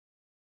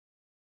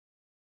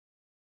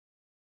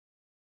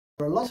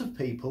For a lot of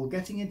people,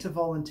 getting into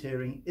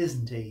volunteering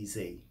isn't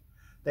easy.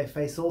 They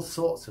face all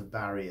sorts of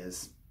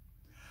barriers.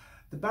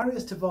 The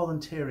barriers to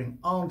volunteering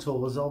aren't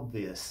always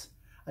obvious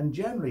and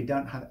generally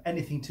don't have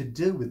anything to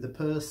do with the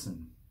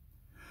person.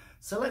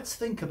 So let's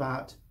think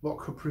about what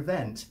could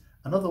prevent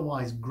an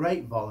otherwise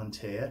great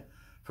volunteer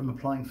from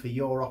applying for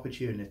your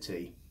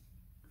opportunity.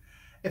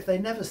 If they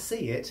never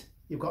see it,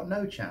 you've got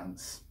no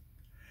chance.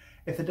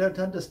 If they don't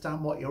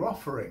understand what you're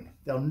offering,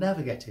 they'll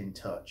never get in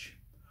touch.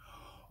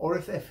 Or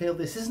if they feel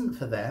this isn't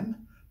for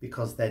them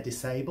because they're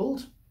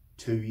disabled,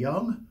 too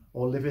young,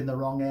 or live in the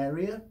wrong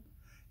area,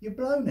 you've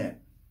blown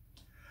it.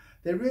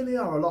 There really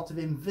are a lot of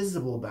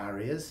invisible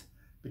barriers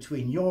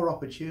between your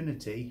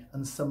opportunity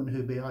and someone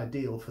who'd be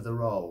ideal for the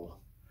role.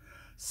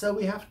 So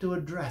we have to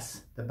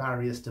address the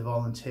barriers to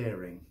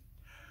volunteering.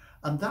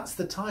 And that's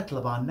the title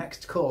of our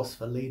next course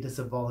for leaders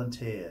of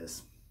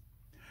volunteers.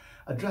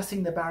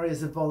 Addressing the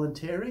barriers of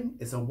volunteering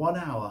is a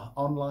 1-hour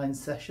online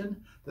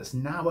session that's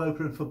now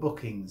open for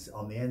bookings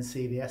on the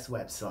NCVS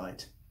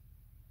website.